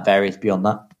that varies beyond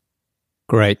that.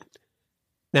 Great.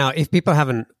 Now, if people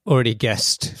haven't already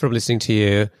guessed from listening to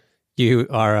you, you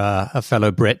are a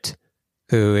fellow Brit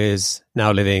who is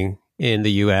now living in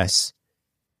the US.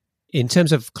 In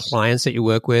terms of clients that you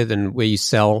work with and where you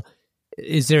sell,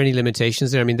 is there any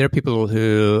limitations there? I mean, there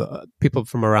are people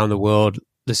from around the world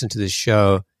listen to this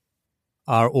show.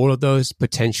 Are all of those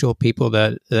potential people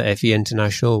that FE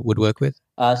International would work with?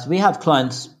 So we have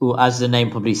clients, well, as the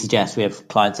name probably suggests, we have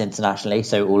clients internationally,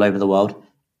 so all over the world.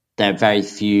 There are very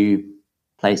few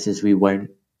places we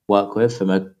won't work with from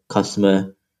a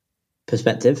customer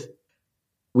perspective.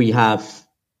 We have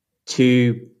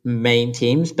 2 main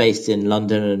teams based in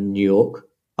London and New York.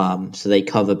 So they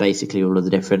cover basically all of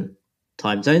the different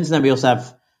time zones. And then we also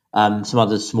have some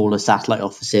other smaller satellite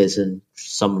offices, and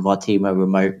some of our team are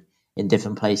remote in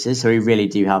different places. So we really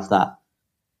do have that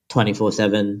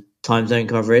 24/7 time zone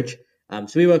coverage.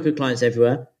 So we work with clients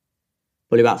everywhere.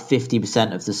 Probably about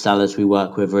 50% of the sellers we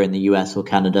work with are in the US or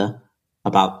Canada.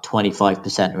 About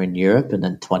 25% are in Europe, and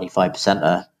then 25%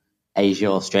 are Asia,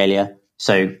 Australia.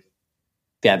 So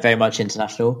yeah, very much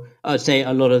international. I would say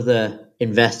a lot of the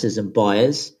investors and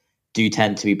buyers do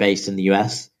tend to be based in the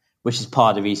US, which is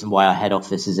part of the reason why our head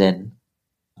office is in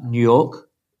New York.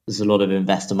 There's a lot of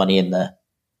investor money in the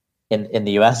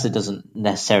US. It doesn't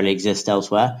necessarily exist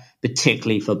elsewhere,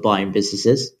 particularly for buying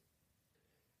businesses.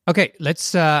 Okay,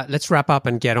 let's wrap up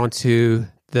and get on to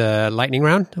the lightning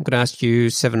round. I'm going to ask you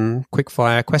 7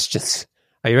 quick-fire questions.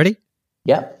 Are you ready?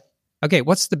 Yeah. Okay,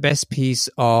 what's the best piece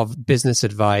of business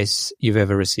advice you've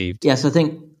ever received? Yes, I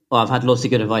think, well, I've had lots of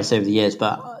good advice over the years,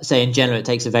 but say in general, it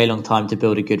takes a very long time to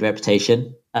build a good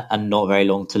reputation and not very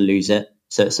long to lose it.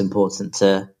 So it's important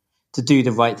to do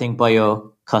the right thing by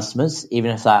your customers,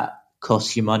 even if that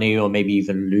costs you money or maybe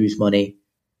even lose money.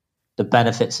 The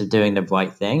benefits of doing the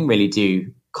right thing really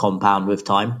do compound with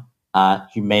time.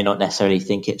 You may not necessarily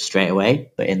think it straight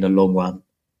away, but in the long run,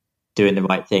 doing the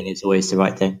right thing is always the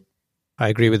right thing. I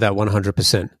agree with that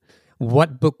 100%.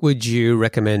 What book would you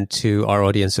recommend to our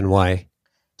audience and why?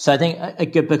 So I think a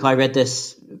good book, I read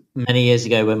this many years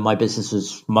ago when my business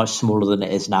was much smaller than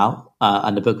it is now.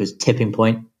 And the book was Tipping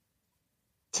Point.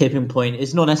 Tipping Point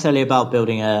is not necessarily about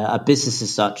building a business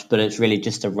as such, but it's really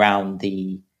just around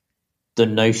the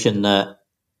notion that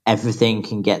everything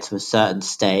can get to a certain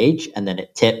stage and then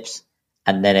it tips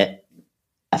and then it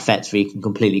affects where you can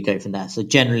completely go from there. So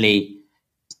generally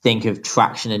think of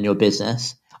traction in your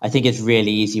business. I think it's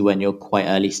really easy when you're quite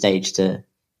early stage to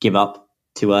give up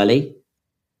too early.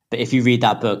 But if you read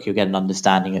that book, you'll get an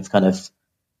understanding of kind of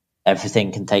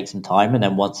everything can take some time. And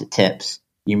then once it tips,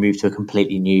 you move to a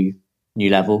completely new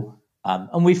level.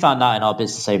 And we found that in our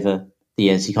business over the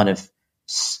years, you kind of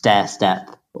stair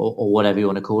step or whatever you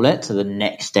want to call it to the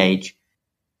next stage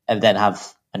and then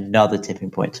have another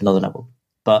tipping point to another level.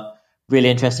 But really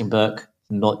interesting book,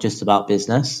 not just about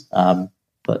business,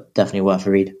 but definitely worth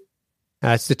a read.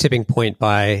 It's The Tipping Point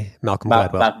by Malcolm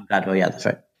Gladwell. Malcolm Gladwell, yeah, that's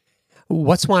right.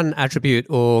 What's one attribute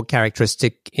or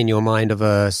characteristic in your mind of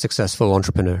a successful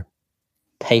entrepreneur?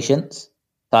 Patience.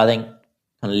 So I think kind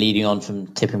of leading on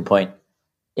from Tipping Point,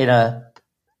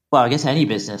 I guess any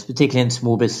business, particularly in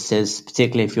small businesses,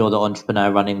 particularly if you're the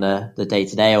entrepreneur running the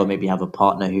day-to-day, or maybe you have a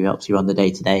partner who helps you run the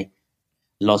day-to-day,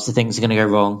 lots of things are going to go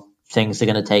wrong. Things are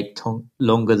going to take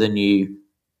longer than you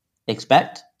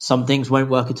expect. Some things won't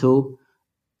work at all.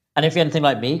 And if you're anything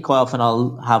like me, quite often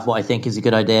I'll have what I think is a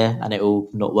good idea and it will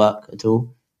not work at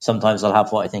all. Sometimes I'll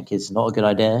have what I think is not a good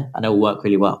idea and it will work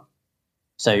really well.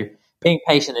 So being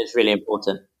patient is really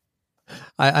important.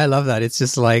 I love that. It's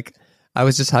just like I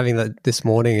was just having that this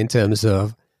morning in terms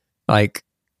of like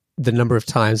the number of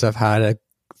times I've had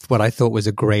what I thought was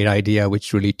a great idea,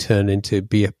 which really turned into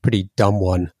be a pretty dumb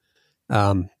one.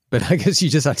 But I guess you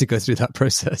just have to go through that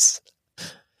process.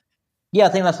 Yeah, I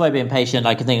think that's why being patient.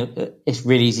 Like, I think it's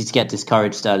really easy to get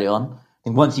discouraged early on. I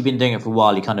think once you've been doing it for a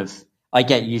while, I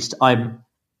get used to, I'm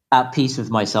at peace with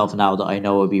myself now that I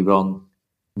know I'll be wrong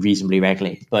reasonably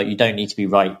regularly. But you don't need to be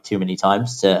right too many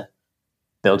times to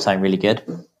build something really good.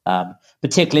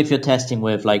 Particularly if you're testing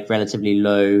with like relatively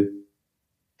low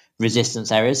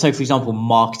resistance areas. So, for example,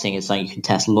 marketing is something you can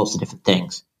test lots of different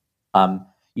things.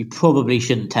 You probably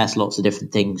shouldn't test lots of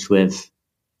different things with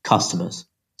customers.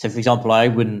 So, for example, I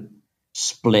wouldn't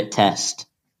split test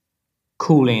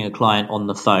calling a client on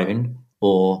the phone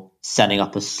or setting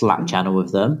up a Slack channel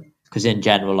with them, because in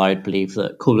general, I would believe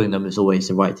that calling them is always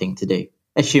the right thing to do,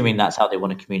 assuming that's how they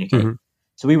want to communicate. Mm-hmm.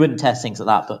 So we wouldn't test things like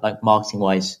that, but like marketing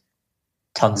wise,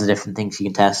 tons of different things you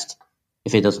can test.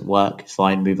 If it doesn't work, it's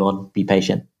fine, move on, be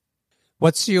patient.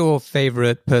 What's your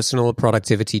favorite personal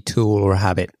productivity tool or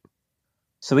habit?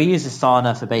 So we use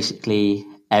Asana for basically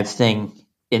everything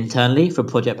internally for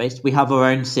project-based. We have our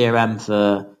own CRM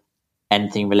for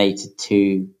anything related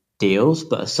to deals,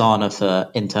 but Asana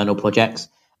for internal projects.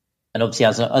 And obviously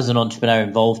as an entrepreneur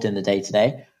involved in the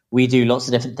day-to-day, we do lots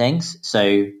of different things.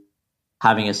 So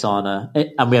having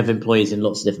Asana, and we have employees in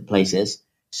lots of different places.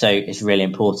 So it's really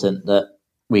important that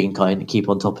we can kind of keep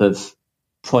on top of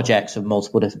projects with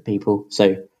multiple different people.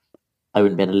 So I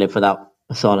wouldn't be able to live without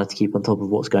Asana to keep on top of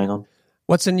what's going on.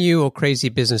 What's a new or crazy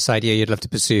business idea you'd love to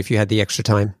pursue if you had the extra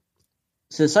time?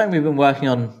 So it's something we've been working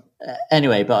on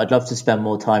anyway, but I'd love to spend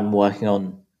more time working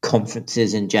on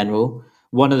conferences in general.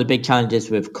 One of the big challenges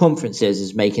with conferences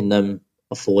is making them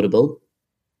affordable.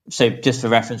 So just for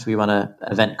reference, we run an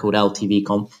event called LTV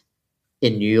Conf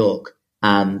in New York,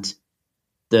 and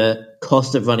the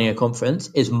cost of running a conference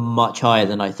is much higher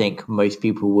than I think most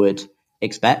people would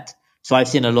expect. So I've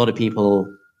seen a lot of people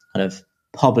kind of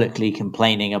publicly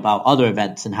complaining about other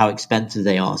events and how expensive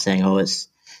they are, saying, oh, it's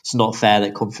not fair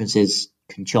that conferences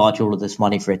can charge all of this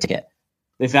money for a ticket.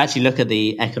 But if you actually look at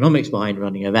the economics behind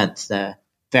running events, they're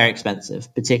very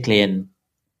expensive, particularly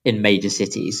in major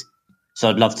cities. So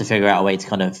I'd love to figure out a way to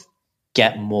kind of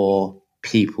get more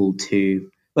people to,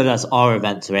 whether that's our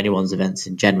events or anyone's events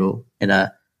in general, in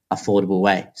a affordable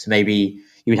way. So maybe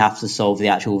you would have to solve the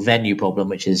actual venue problem,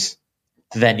 which is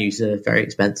venues are very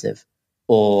expensive,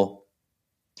 or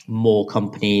more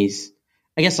companies,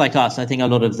 I guess like us. I think a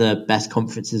lot of the best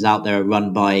conferences out there are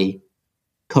run by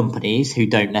companies who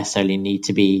don't necessarily need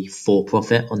to be for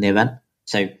profit on the event.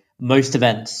 So most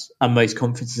events and most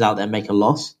conferences out there make a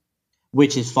loss,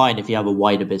 which is fine if you have a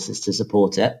wider business to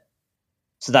support it.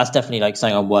 So that's definitely like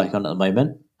something I'm working on at the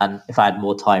moment. And if I had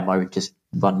more time, I would just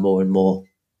run more and more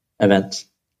events.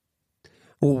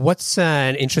 What's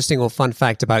an interesting or fun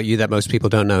fact about you that most people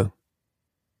don't know?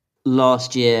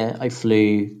 Last year, I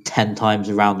flew 10 times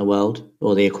around the world,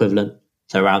 or the equivalent,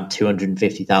 so around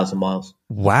 250,000 miles.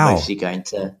 Wow. Mostly going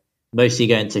to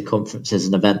conferences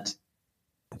and events.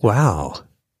 Wow.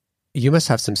 You must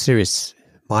have some serious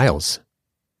miles,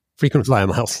 frequent flyer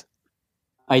miles.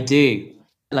 I do.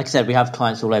 Like I said, we have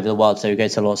clients all over the world, so we go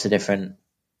to lots of different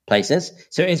places.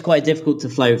 So it's quite difficult to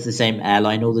fly with the same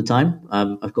airline all the time.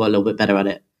 I've got a little bit better at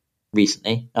it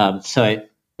recently. So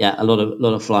yeah, a lot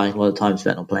of flying, a lot of time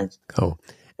spent on planes. Cool.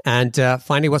 And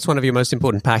finally, what's one of your most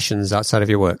important passions outside of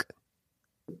your work?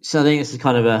 So I think this is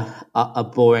kind of a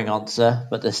boring answer,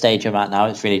 but the stage I'm at now,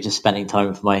 it's really just spending time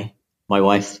with my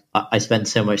wife. I spend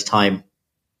so much time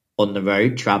on the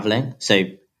road traveling. So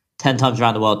 10 times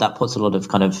around the world, that puts a lot of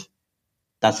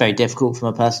that's very difficult from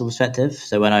a personal perspective.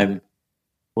 So when I'm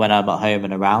at home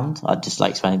and around, I just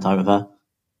like spending time with her.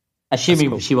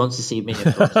 Assuming she wants to see me,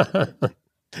 of course.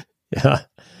 Yeah,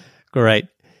 great.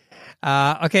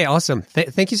 Okay, awesome.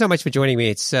 Thank you so much for joining me.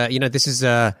 It's this is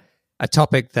a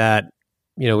topic that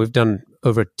we've done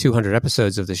over 200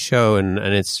 episodes of the show, and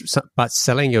it's about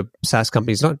selling your SaaS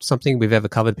company. It's not something we've ever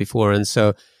covered before, and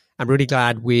so I'm really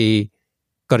glad we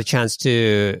got a chance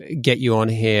to get you on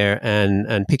here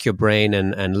and pick your brain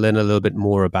and learn a little bit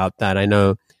more about that. I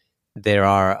know there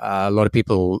are a lot of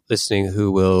people listening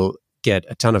who will get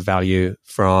a ton of value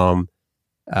from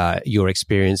your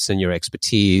experience and your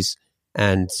expertise,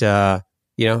 and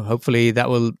hopefully that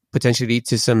will potentially lead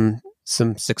to some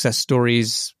success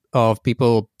stories of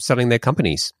people selling their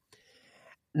companies.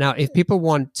 Now, if people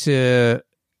want to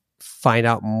find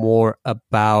out more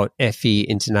about FE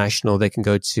International, they can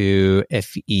go to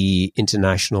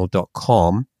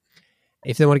feinternational.com.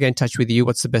 If they want to get in touch with you,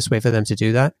 what's the best way for them to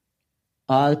do that?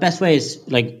 The best way is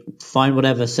like find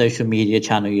whatever social media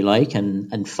channel you like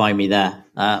and find me there.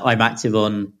 I'm active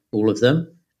on all of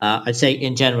them. I'd say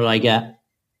in general, I get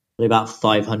probably about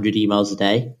 500 emails a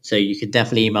day. So you could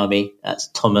definitely email me. That's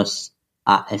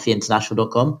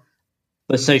thomas@feinternational.com.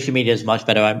 But social media is much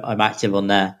better. I'm active on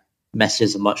there.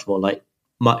 Messages are much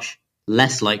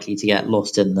less likely to get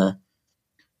lost in the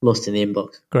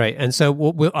inbox. Great. And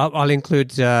so I'll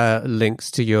include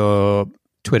links to your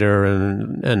Twitter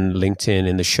and LinkedIn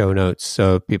in the show notes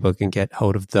so people can get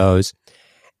hold of those.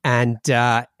 And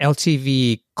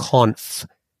LTV Conf,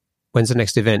 when's the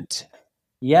next event?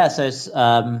 Yeah, so it's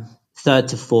 3rd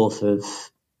to 4th of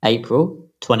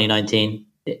April 2019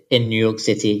 in New York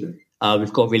City.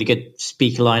 We've got a really good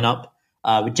speaker lineup.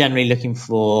 We're generally looking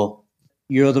for,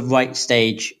 you're at the right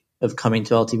stage of coming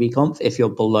to LTV Conf if you're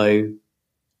below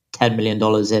 $10 million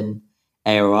in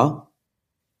ARR.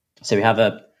 So we have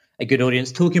a good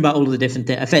audience talking about all of the different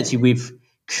things. Effectively, we've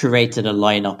created a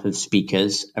lineup of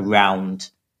speakers around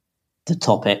the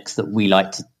topics that we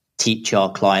like to teach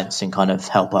our clients and kind of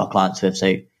help our clients with.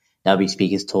 So there'll be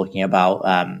speakers talking about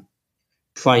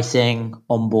pricing,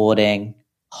 onboarding,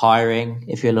 hiring,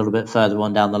 if you're a little bit further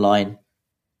on down the line,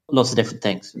 lots of different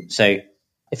things. So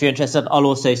if you're interested, I'll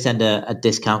also send a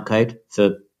discount code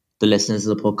for the listeners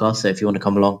of the podcast. So if you want to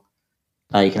come along,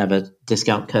 you can have a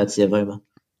discount courtesy of Omer.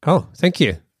 Oh, thank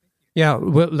you. Yeah,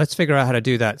 well, let's figure out how to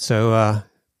do that so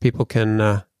people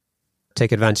can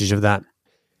take advantage of that.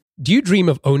 Do you dream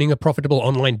of owning a profitable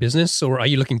online business, or are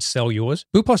you looking to sell yours?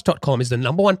 Boopos.com is the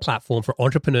 #1 platform for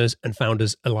entrepreneurs and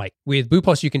founders alike. With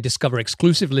Boopos, you can discover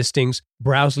exclusive listings,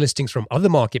 browse listings from other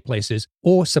marketplaces,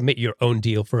 or submit your own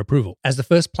deal for approval. As the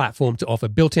first platform to offer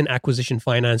built-in acquisition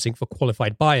financing for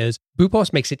qualified buyers,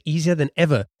 Boopos makes it easier than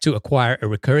ever to acquire a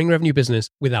recurring revenue business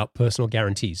without personal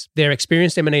guarantees. Their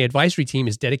experienced M&A advisory team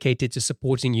is dedicated to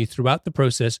supporting you throughout the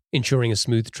process, ensuring a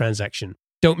smooth transaction.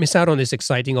 Don't miss out on this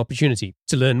exciting opportunity.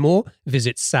 To learn more,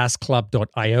 visit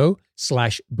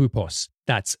saasclub.io/Boopos.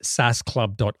 That's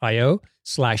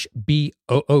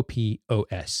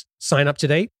saasclub.io/BOOPOS. Sign up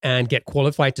today and get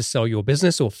qualified to sell your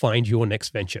business or find your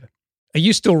next venture. Are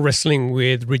you still wrestling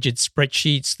with rigid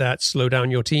spreadsheets that slow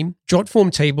down your team? Jotform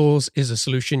Tables is a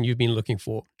solution you've been looking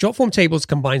for. Jotform Tables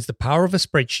combines the power of a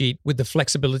spreadsheet with the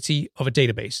flexibility of a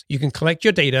database. You can collect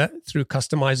your data through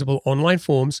customizable online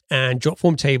forms, and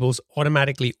Jotform Tables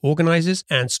automatically organizes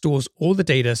and stores all the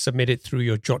data submitted through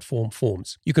your Jotform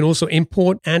forms. You can also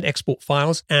import and export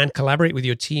files and collaborate with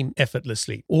your team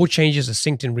effortlessly. All changes are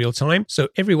synced in real time, so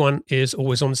everyone is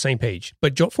always on the same page.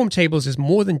 But Jotform Tables is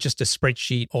more than just a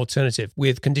spreadsheet alternative.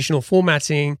 With conditional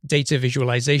formatting, data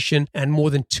visualization, and more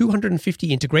than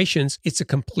 250 integrations, it's a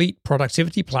complete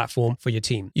productivity platform for your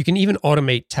team. You can even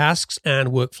automate tasks and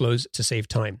workflows to save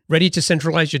time. Ready to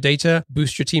centralize your data,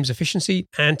 boost your team's efficiency,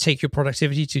 and take your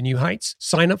productivity to new heights?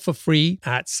 Sign up for free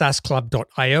at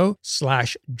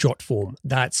saasclub.io/Jotform.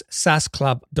 That's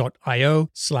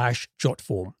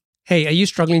saasclub.io/Jotform. Hey, are you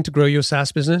struggling to grow your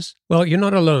SaaS business? Well, you're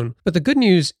not alone. But the good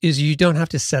news is you don't have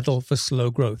to settle for slow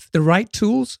growth. The right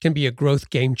tools can be a growth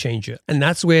game changer. And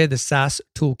that's where the SaaS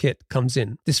Toolkit comes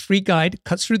in. This free guide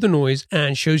cuts through the noise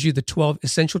and shows you the 12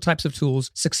 essential types of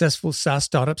tools successful SaaS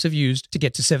startups have used to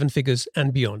get to 7 figures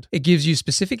and beyond. It gives you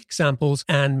specific examples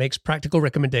and makes practical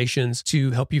recommendations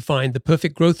to help you find the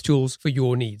perfect growth tools for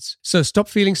your needs. So stop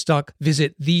feeling stuck.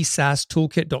 Visit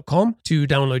thesaastoolkit.com to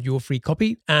download your free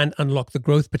copy and unlock the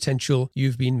growth potential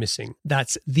you've been missing.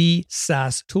 That's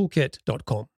thesaastoolkit.com.